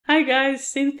Hi guys,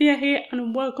 Cynthia here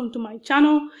and welcome to my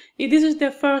channel. If this is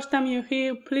the first time you're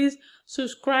here, please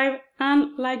subscribe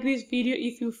and like this video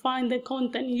if you find the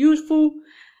content useful.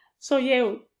 So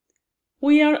yeah,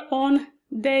 we are on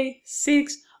day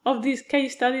 6 of this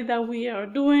case study that we are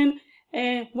doing,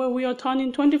 where we are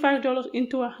turning $25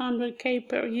 into $100K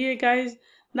per year, guys.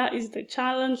 That is the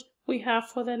challenge we have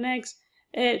for the next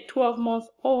 12 months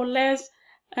or less,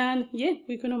 and yeah,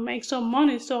 we're gonna make some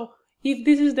money. So if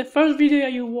this is the first video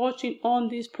you're watching on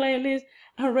this playlist,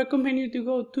 I recommend you to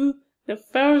go to the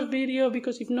first video,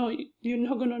 because if not, you're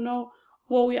not gonna know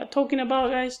what we are talking about,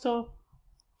 guys. So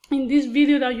in this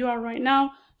video that you are right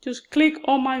now, just click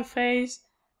on my face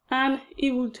and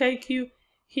it will take you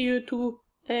here to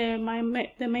the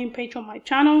main page on my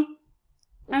channel,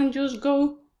 and just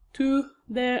go to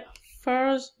the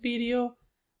first video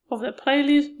of the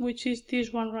playlist, which is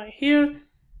this one right here,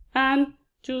 and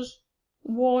just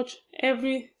watch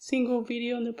every single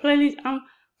video on the playlist and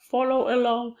follow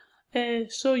along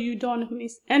so you don't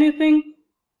miss anything.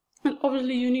 And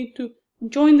obviously you need to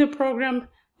join the program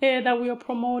that we are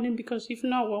promoting, because if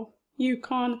not, well, you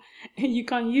can't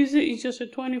use it. It's just a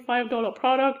 $25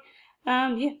 product,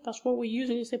 and yeah, that's what we're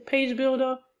using. It's a page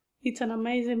builder. It's an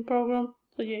amazing program.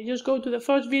 So yeah, just go to the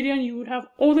first video and you would have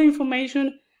all the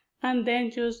information, and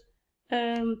then just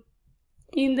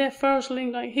in the first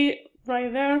link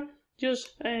right there,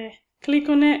 just click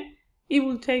on it. It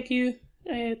will take you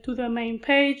to the main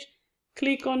page.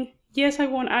 Click on yes, I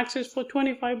want access for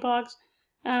 $25.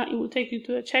 It will take you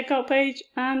to the checkout page,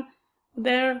 and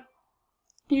there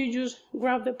you just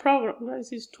grab the program,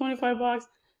 guys. It's $25,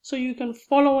 so you can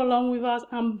follow along with us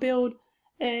and build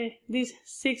this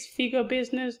 6-figure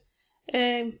business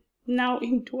now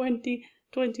in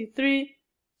 2023.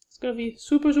 It's gonna be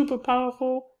super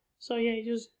powerful. So yeah,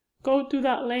 just go to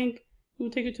that link. It will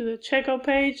take you to the checkout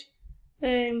page.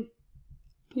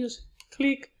 Just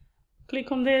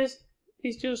click on this.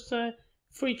 It's just a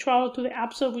free trial to the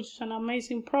App Store, which is an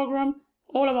amazing program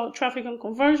all about traffic and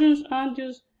conversions, and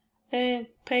just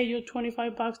pay your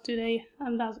 $25 today,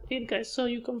 and that's it, guys. So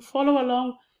you can follow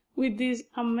along with this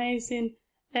amazing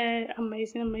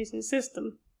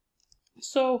system.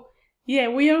 So yeah,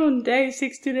 we are on day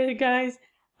 6 today, guys,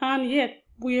 and yeah,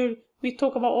 we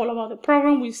talk about all about the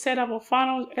program. We set up our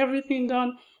funnels, everything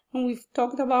done, and we've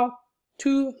talked about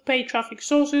 2 paid traffic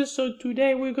sources. So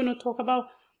today we're gonna talk about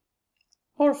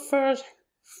our first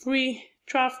free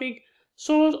traffic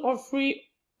source, or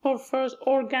first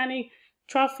organic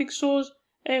traffic source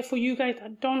for you guys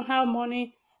that don't have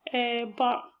money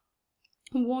but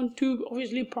want to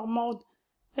obviously promote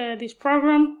this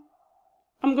program.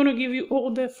 I'm gonna give you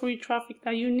all the free traffic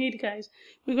that you need, guys.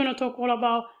 We're gonna talk all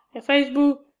about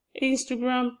Facebook,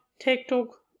 Instagram, TikTok,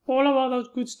 all about those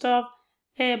good stuff.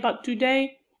 But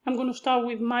today I'm gonna start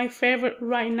with my favorite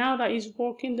right now that is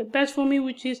working the best for me,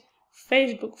 which is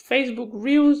Facebook. Facebook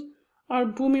Reels are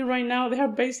booming right now. They are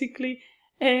basically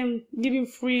giving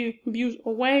free views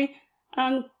away,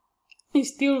 and it's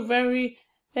still very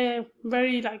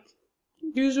like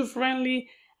user friendly,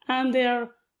 and they're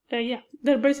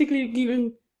basically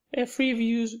giving free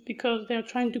views because they're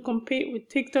trying to compete with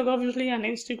TikTok, obviously, and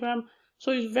Instagram.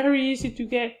 So it's very easy to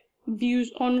get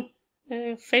views on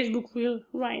Facebook Reels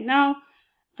right now,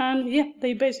 and yeah,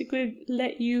 they basically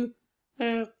let you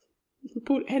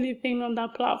put anything on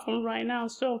that platform right now.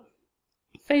 So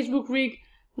Facebook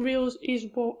Reels is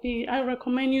what I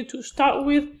recommend you to start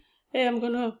with. I'm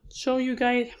gonna show you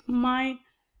guys my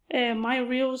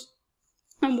Reels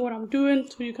and what I'm doing,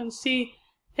 so you can see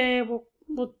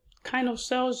what kind of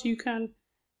sales you can,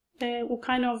 what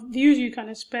kind of views you can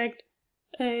expect.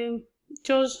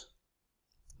 Just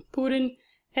putting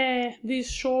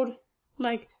these short,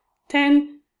 like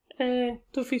 10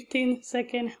 to 15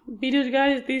 second videos,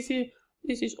 guys. This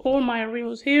is all my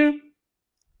Reels here,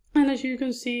 and as you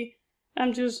can see,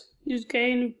 I'm just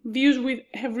getting views with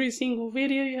every single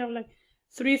video. You have like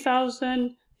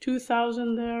 3,000,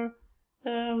 2,000 there.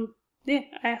 Yeah,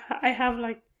 I have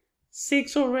like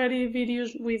 6 already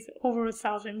videos with over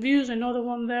 1,000 views. Another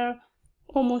one there,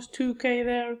 almost 2K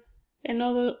there.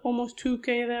 Another almost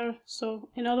 2K there. So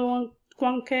another one,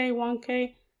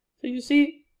 1K. So you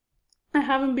see, I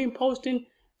haven't been posting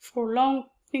for long.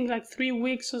 I think like 3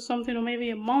 weeks or something, or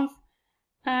maybe a month.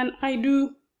 And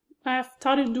I've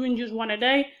started doing just 1 a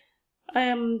day.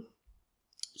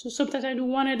 So sometimes I do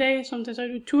 1 a day, sometimes I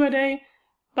do 2 a day.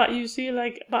 But you see,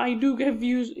 but I do get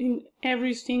views in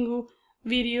every single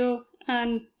video,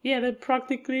 and yeah, they're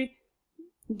practically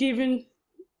giving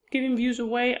views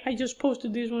away. I just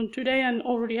posted this one today and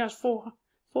already has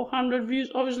 400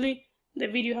 views. Obviously, the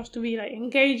video has to be like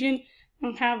engaging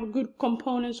and have good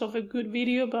components of a good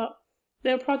video, but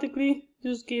they're practically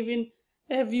just giving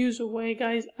views away,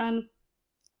 guys. And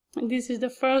this is the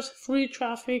first free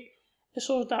traffic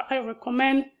source that I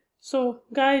recommend. So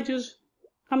guys,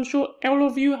 I'm sure all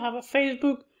of you have a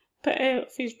Facebook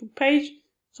page,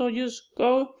 so just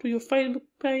go to your Facebook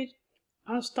page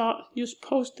and start just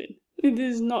posting.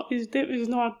 It's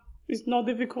not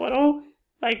difficult at all.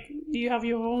 Like, you have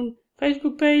your own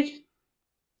Facebook page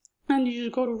and you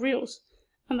just go to Reels,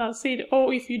 and that's it.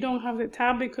 Or if you don't have the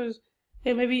tab, because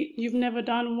maybe you've never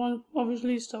done one,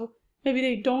 obviously, so maybe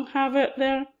they don't have it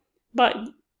there, but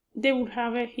they would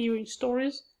have it here in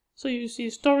Stories. So you see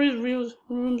Stories, Reels,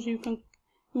 Rooms. You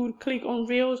would click on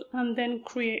Reels and then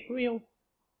create Reel,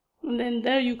 and then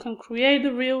there you can create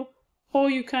the Reel, or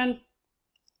you can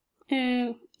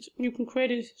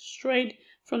create it straight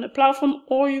from the platform,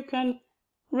 or you can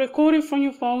record it from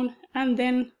your phone and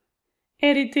then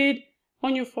edit it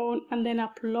on your phone and then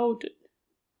upload it,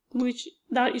 which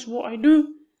that is what I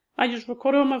do. I just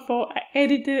record it on my phone, I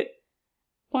edit it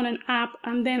on an app,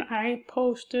 and then I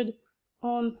post it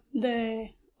on the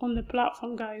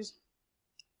platform, guys.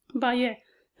 But yeah,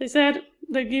 they said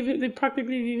they're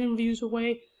practically giving views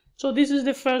away. So this is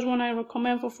the first one I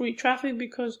recommend for free traffic,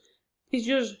 because it's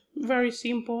just very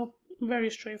simple, very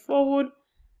straightforward,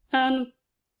 and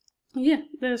yeah,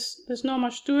 there's not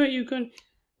much to it. I'm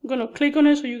gonna click on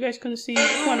it so you guys can see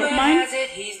one of mine.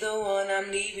 He's the one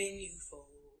I'm leaving you for.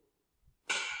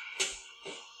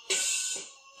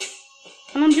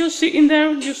 And I'm just sitting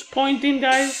there, just pointing,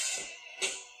 guys,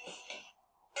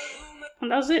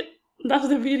 and that's it. That's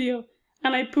the video.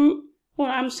 And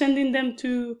I'm sending them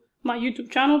to my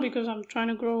YouTube channel because I'm trying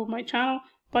to grow my channel.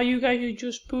 But you guys, you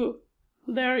just put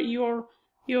there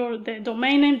the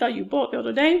domain name that you bought the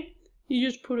other day. You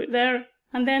just put it there,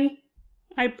 and then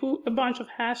I put a bunch of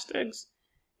hashtags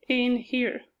in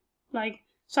here, like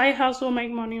side hustle,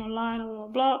 make money online, blah blah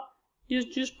blah. You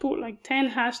just put like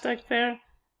 10 hashtags there,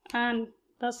 and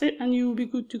that's it, and you'll be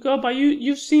good to go. But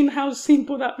you've seen how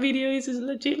simple that video is. It's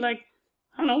legit, like,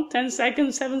 I don't know, 10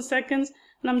 seconds, 7 seconds,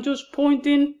 and I'm just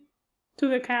pointing to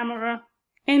the camera.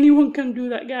 Anyone can do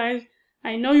that, guys.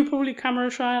 I know you're probably camera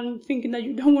shy and thinking that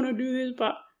you don't want to do this,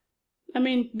 but I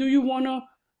mean, do you want to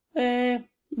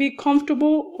be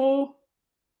comfortable, or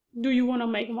do you want to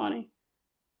make money?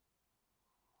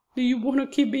 Do you want to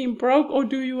keep being broke, or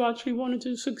do you actually want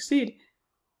to succeed?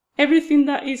 Everything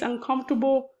that is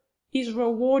uncomfortable is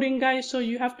rewarding, guys, so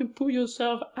you have to put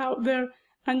yourself out there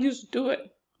and just do it.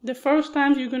 The first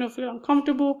times you're going to feel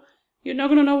uncomfortable, you're not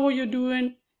going to know what you're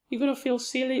doing, you're going to feel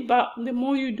silly, but the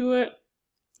more you do it,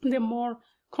 the more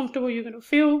comfortable you're going to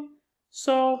feel.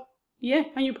 So yeah,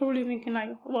 and you're probably thinking like,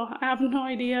 well, I have no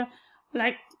idea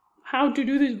like how to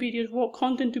do these videos, what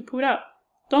content to put out.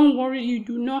 Don't worry, you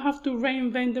do not have to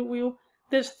reinvent the wheel.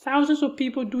 There's thousands of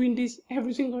people doing this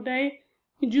every single day.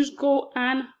 You just go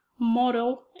and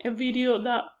model a video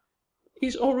that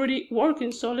is already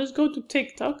working. So let's go to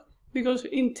TikTok, because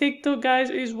in TikTok, guys,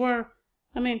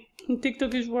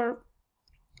 TikTok is where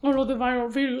all of the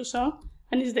viral videos are,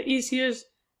 and it's the easiest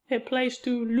place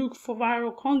to look for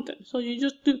viral content. So you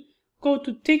just go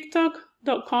to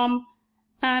tiktok.com,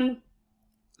 and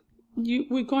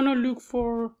we're gonna look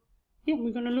for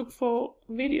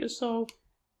videos. So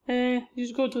you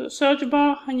just go to the search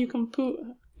bar, and you can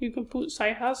put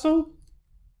side hustle.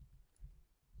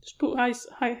 Just put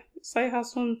side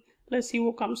hustle. Let's see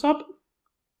what comes up.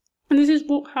 And this is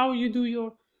how you do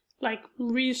your like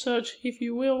research, if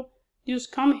you will.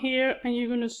 Just come here, and you're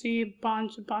gonna see a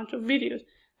bunch of videos.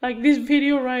 Like this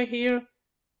video right here,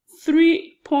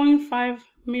 3.5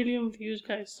 million views,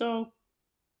 guys. So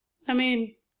I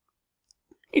mean,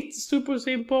 it's super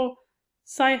simple.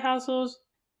 Side hustles.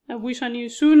 I wish I knew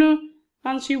sooner.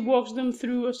 And she walks them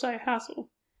through a side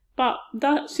hustle. But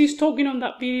that she's talking on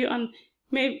that video, and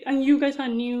you guys are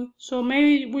new, so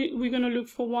maybe we're gonna look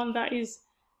for one that is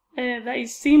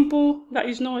simple, that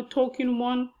is not a talking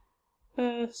one.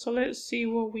 So let's see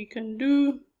what we can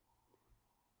do.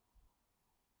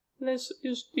 You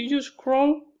just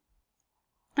scroll,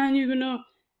 and you're gonna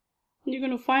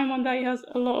find one that has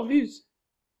a lot of views.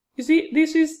 You see,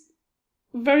 this is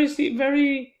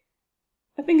very.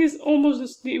 I think it's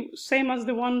almost the same as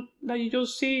the one that you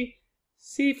just see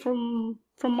from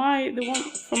my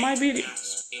video.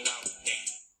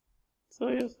 So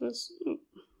yes, let's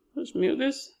mute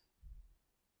this.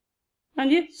 And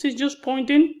yeah, she's just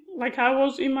pointing like I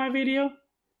was in my video.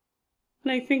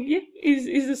 And I think yeah,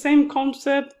 is the same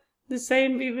concept, the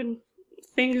same even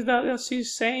things that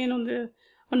she's saying on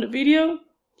the video.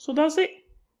 So that's it.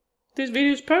 This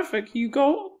video is perfect. You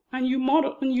go and you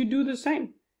model and you do the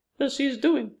same that she's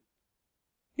doing.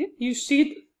 Yeah, you sit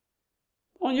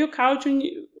on your couch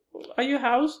at your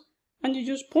house and you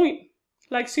just point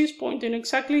like she's pointing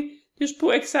exactly. Just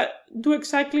do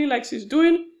exactly like she's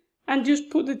doing, and just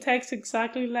put the text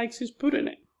exactly like she's putting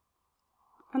it.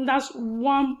 And that's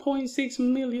 1.6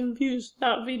 million views,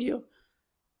 that video,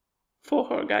 for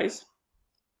her, guys.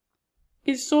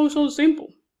 It's so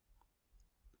simple.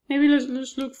 Maybe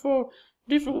let's look for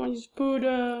different ones. Just put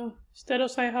instead of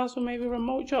side hustle, maybe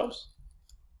remote jobs.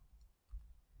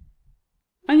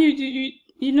 And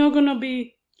you're not gonna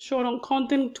be short on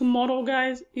content to model,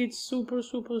 guys. It's super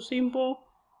simple.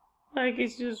 Like,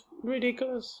 it's just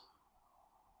ridiculous.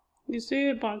 You see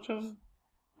a bunch of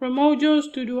remote jobs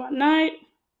to do at night.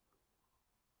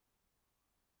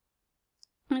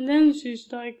 And then she's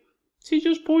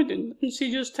just pointing, and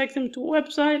she just takes them to a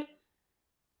website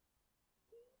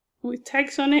with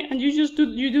text on it, and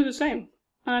you do the same.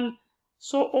 And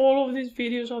so all of these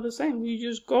videos are the same. You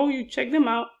just go, you check them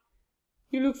out,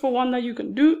 you look for one that you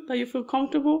can do, that you feel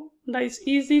comfortable, that is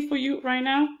easy for you right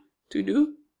now to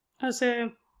do as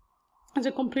a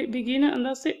complete beginner, and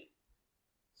that's it.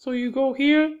 So you go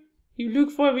here, you look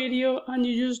for a video, and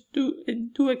you just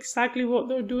do exactly what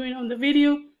they're doing on the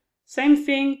video. Same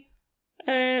thing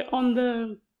you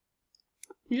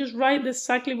just write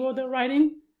exactly what they're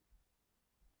writing.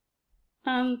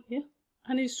 And yeah,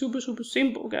 and it's super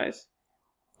simple, guys.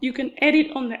 You can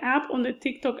edit on the app, on the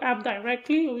TikTok app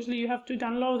directly. Obviously, you have to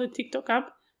download the TikTok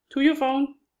app to your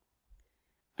phone,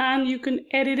 and you can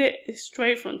edit it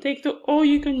straight from TikTok, or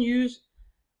you can use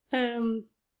an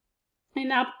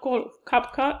app called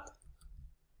CapCut,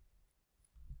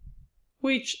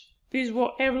 which is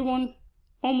what everyone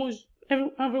almost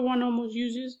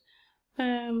uses.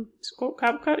 It's called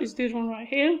CapCut. It's this one right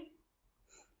here.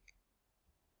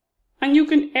 And you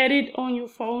can edit on your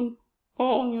phone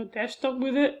or on your desktop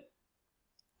with it.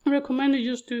 I recommend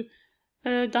you just to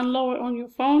download it on your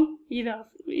phone.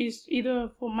 Either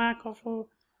for Mac or for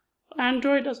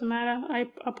Android, doesn't matter. I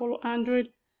follow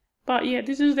Android. But yeah,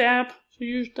 this is the app. So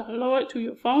you just download it to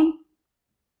your phone.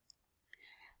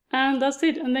 And that's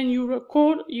it. And then you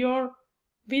record your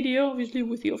video, obviously,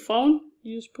 with your phone.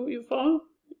 You just put your phone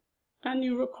and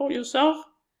you record yourself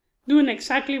doing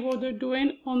exactly what they're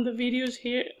doing on the videos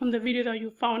here, on the video that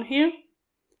you found here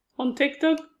on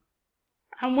TikTok.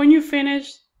 And when you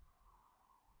finish,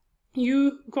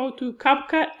 you go to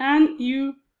CapCut and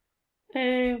you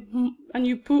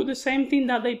put the same thing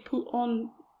that they put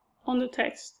on the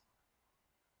text.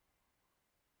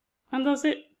 And that's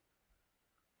it.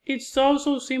 It's so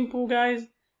simple, guys.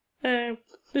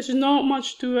 There's not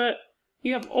much to it.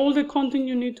 You have all the content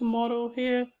you need to model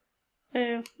here.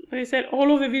 Like I said,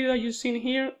 all of the videos that you've seen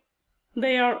here,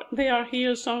 they are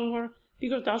here somewhere,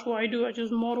 because that's what I do. I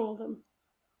just model them.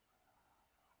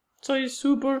 So it's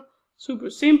super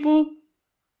simple.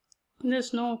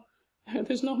 There's not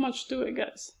much to it,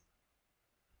 guys.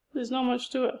 There's not much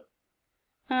to it.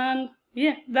 And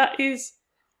yeah, that's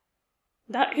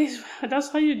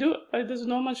how you do it. Like, there's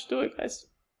not much to it, guys.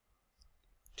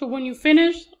 So when you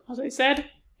finish, as I said,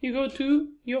 you go to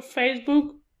your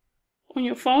Facebook on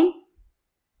your phone.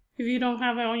 If you don't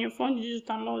have it on your phone, you just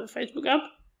download the Facebook app.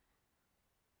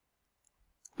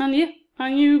 And yeah,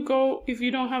 and you go, if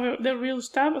you don't have the Reels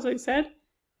tab, as I said,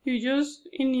 you just,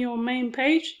 in your main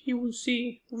page, you will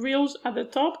see Reels at the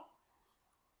top.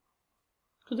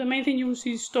 So the main thing you will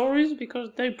see is Stories, because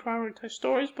they prioritize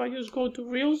Stories, but just go to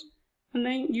Reels, and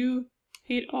then you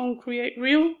hit on Create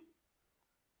Reel,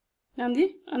 and yeah,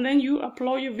 and then you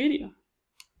upload your video.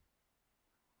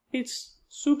 It's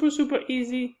super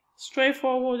easy,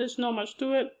 straightforward. There's not much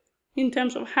to it. In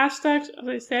terms of hashtags, as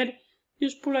I said,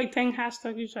 just put like 10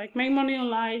 hashtags. Just like make money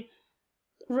online,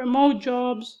 remote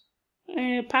jobs,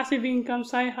 passive income,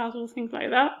 side hustle, things like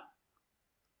that,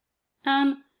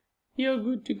 and you're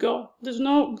good to go. There's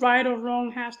no right or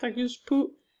wrong hashtag. Just put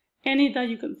any that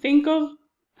you can think of,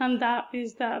 and that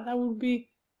will be,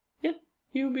 yeah,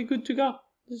 you'll be good to go.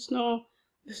 There's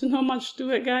not much to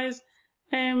it, guys.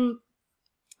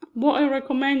 What I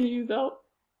recommend you though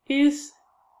is,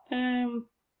 in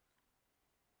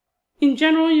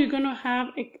general, you're gonna have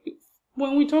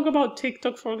when we talk about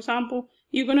TikTok, for example,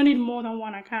 you're gonna need more than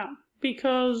one account,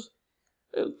 because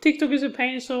TikTok is a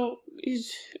pain. So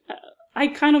I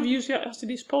kind of use it as a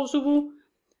disposable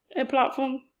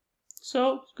platform.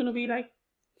 So it's gonna be like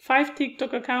 5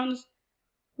 TikTok accounts,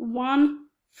 1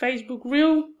 Facebook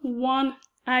Reel, 1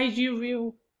 IG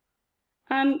Reel,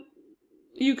 and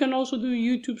you can also do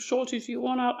YouTube Shorts if you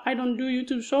want. I don't do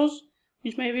YouTube Shorts,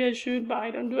 which maybe I should, but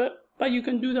I don't do it. But you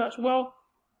can do that as well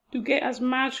to get as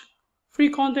much free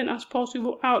content as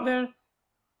possible out there,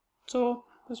 so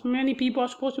as many people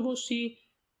as possible see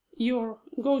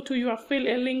go to your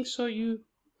affiliate link, so you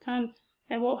can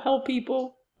and will help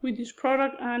people with this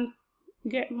product and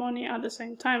get money at the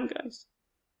same time, guys.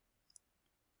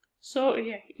 So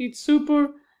yeah, it's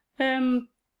super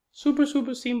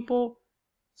simple.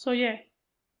 So yeah,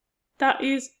 that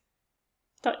is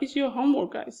your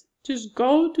homework, guys. Just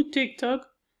go to TikTok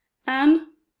and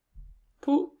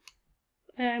put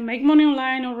make money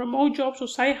online or remote jobs or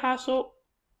side hustle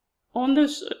on the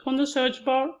search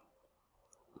bar.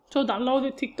 So download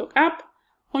the TikTok app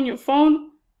on your phone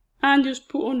and just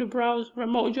put on the browse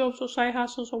remote jobs or side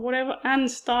hustles or whatever, and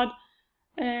start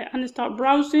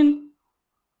browsing,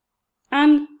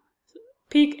 and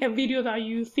pick a video that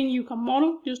you think you can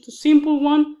model, just a simple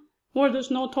one where there's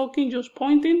no talking, just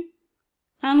pointing,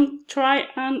 and try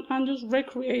and just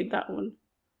recreate that one.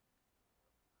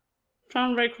 Try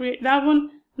and recreate that one,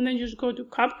 and then just go to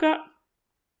CapCut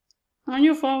on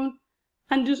your phone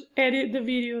and just edit the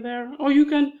video there. Or you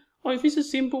can, or if it's a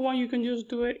simple one, you can just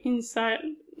do it inside.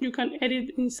 You can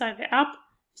edit inside the app,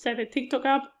 inside the TikTok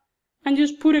app, and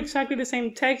just put exactly the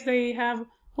same text they have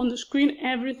on the screen,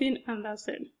 everything, and that's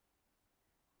it.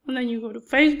 And then you go to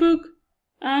Facebook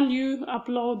and you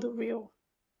upload the reel.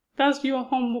 That's your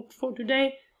homework for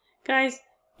today, guys.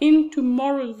 In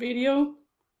tomorrow's video,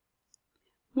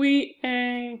 we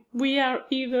can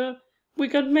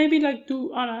maybe like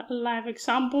do a live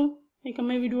example. I can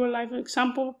maybe do a live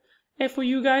example for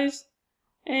you guys,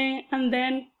 and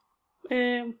then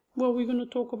well, we're gonna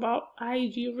talk about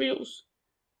IG Reels.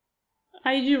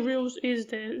 IG Reels is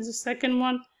the second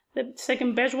one, the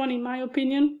second best one in my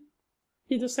opinion.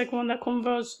 It's the second one that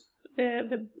converts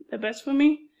the best for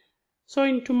me. So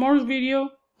in tomorrow's video,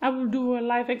 I will do a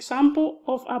live example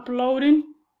of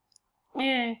uploading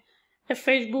a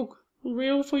Facebook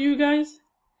reel for you guys,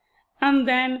 and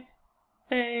then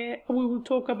we will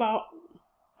talk about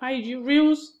IG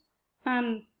Reels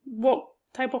and what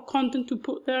type of content to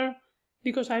put there,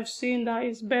 because I've seen that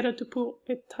it's better to put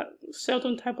a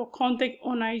certain type of content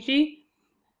on IG.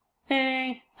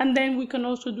 And then we can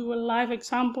also do a live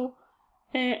example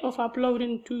of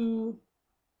uploading to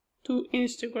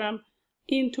Instagram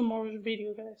in tomorrow's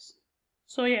video, guys.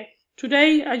 So yeah,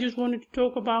 today I just wanted to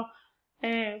talk about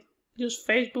just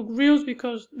Facebook Reels,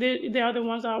 because they are the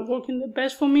ones that are working the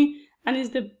best for me, and it's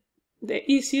the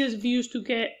easiest views to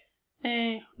get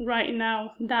right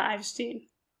now that I've seen.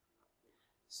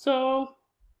 So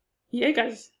yeah,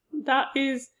 guys, that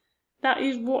is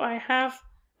what I have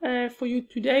for you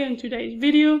today in today's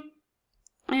video.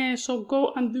 So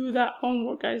go and do that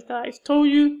homework, guys, that I've told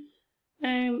you.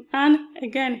 And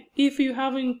again, if you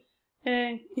haven't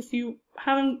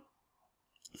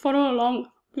followed along,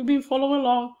 you've been following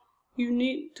along, you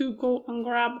need to go and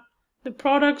grab the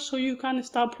product so you can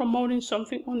start promoting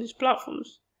something on these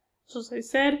platforms. So as I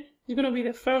said, it's gonna be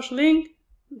the first link.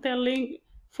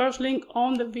 First link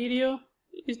on the video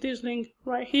is this link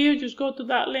right here. Just go to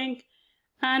that link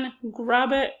and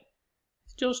grab it.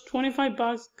 It's just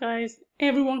 $25, guys.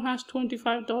 Everyone has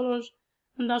 $25.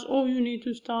 And that's all you need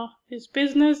to start this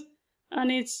business, and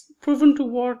it's proven to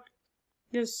work.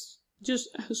 There's just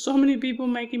so many people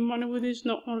making money with this,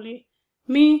 not only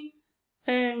me.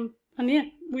 And yeah,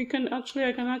 I can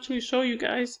actually show you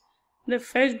guys the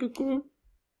Facebook group,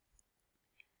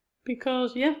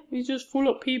 because yeah, it's just full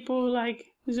of people. Like,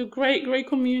 it's a great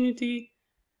community,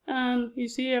 and you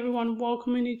see everyone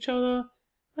welcoming each other,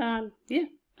 and yeah,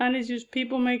 and it's just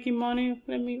people making money.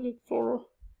 Let me look for,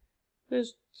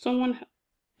 there's someone.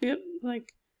 Yep,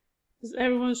 like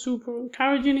everyone's super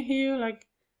encouraging here. Like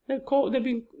they call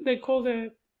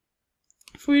the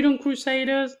Freedom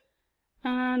Crusaders,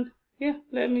 and yeah,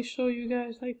 let me show you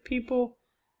guys, like people.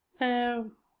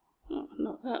 No,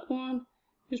 not that one.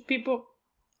 Just people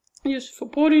just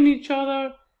supporting each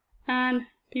other, and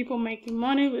people making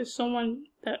money with someone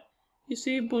that you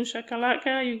see. Boom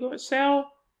shakalaka, you go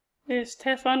sell. There's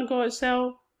Stefan go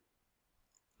sell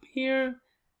here,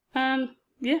 and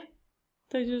yeah.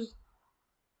 They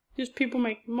just people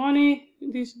make money.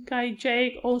 This guy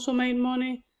Jake also made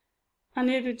money, and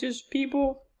it's just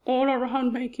people all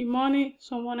around making money.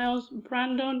 Someone else,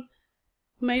 Brandon,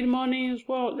 made money as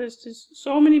well. There's just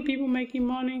so many people making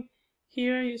money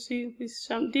here. You see, this is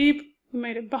Sandeep. He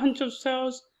made a bunch of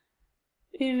sales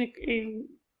in a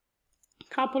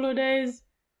couple of days,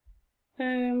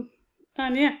 and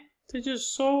yeah, there's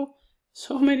just so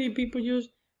many people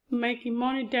just making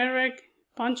money. Derek,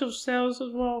 bunch of sales as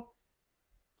well.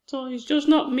 So it's just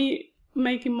not me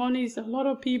making money, it's a lot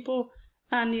of people,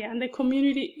 and yeah, and the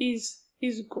community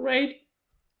is great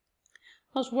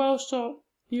as well. So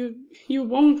you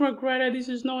won't regret it. This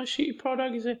is not a shitty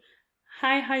product. It's a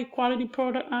high quality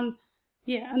product, and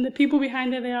yeah, and the people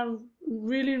behind it, they are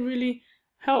really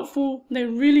helpful. They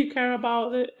really care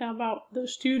about the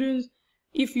students.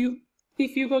 If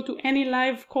you go to any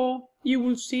live call, you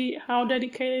will see how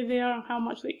dedicated they are and how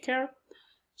much they care.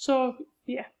 So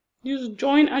yeah, just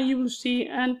join and you will see.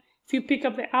 And if you pick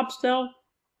up the upsell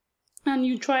and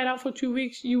you try it out for 2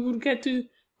 weeks, you will get to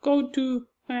go to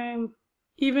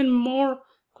even more,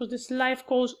 because there's live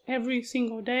calls every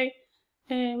single day.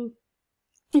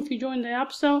 If you join the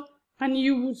upsell, and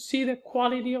you would see the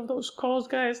quality of those calls,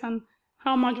 guys, and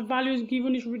how much value is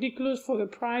given is ridiculous for the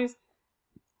price.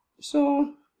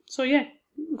 So yeah,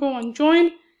 go and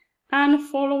join and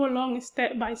follow along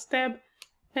step by step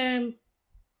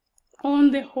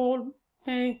on the whole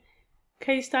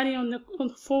case study, on the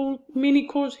full mini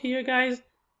course here, guys.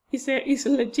 It's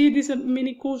legit. It's a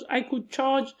mini course. I could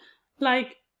charge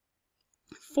like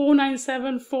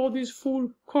 $497 for this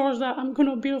full course that I'm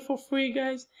gonna build for free,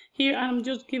 guys. Here I'm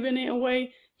just giving it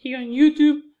away here on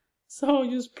YouTube. So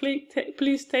just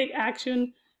please take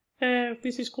action.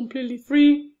 This is completely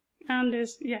free, and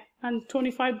there's and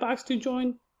 $25 to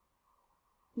join.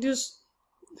 Just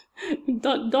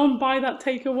don't buy that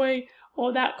takeaway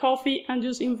or that coffee, and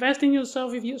just invest in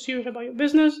yourself if you're serious about your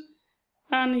business.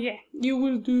 And yeah, you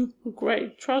will do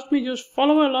great. Trust me. Just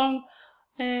follow along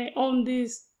on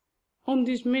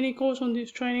this mini course, on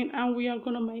this training, and we are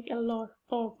gonna make a lot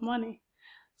of money.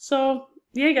 So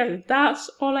yeah, guys, that's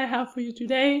all I have for you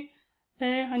today.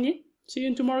 And yeah, see you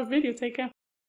in tomorrow's video. Take care.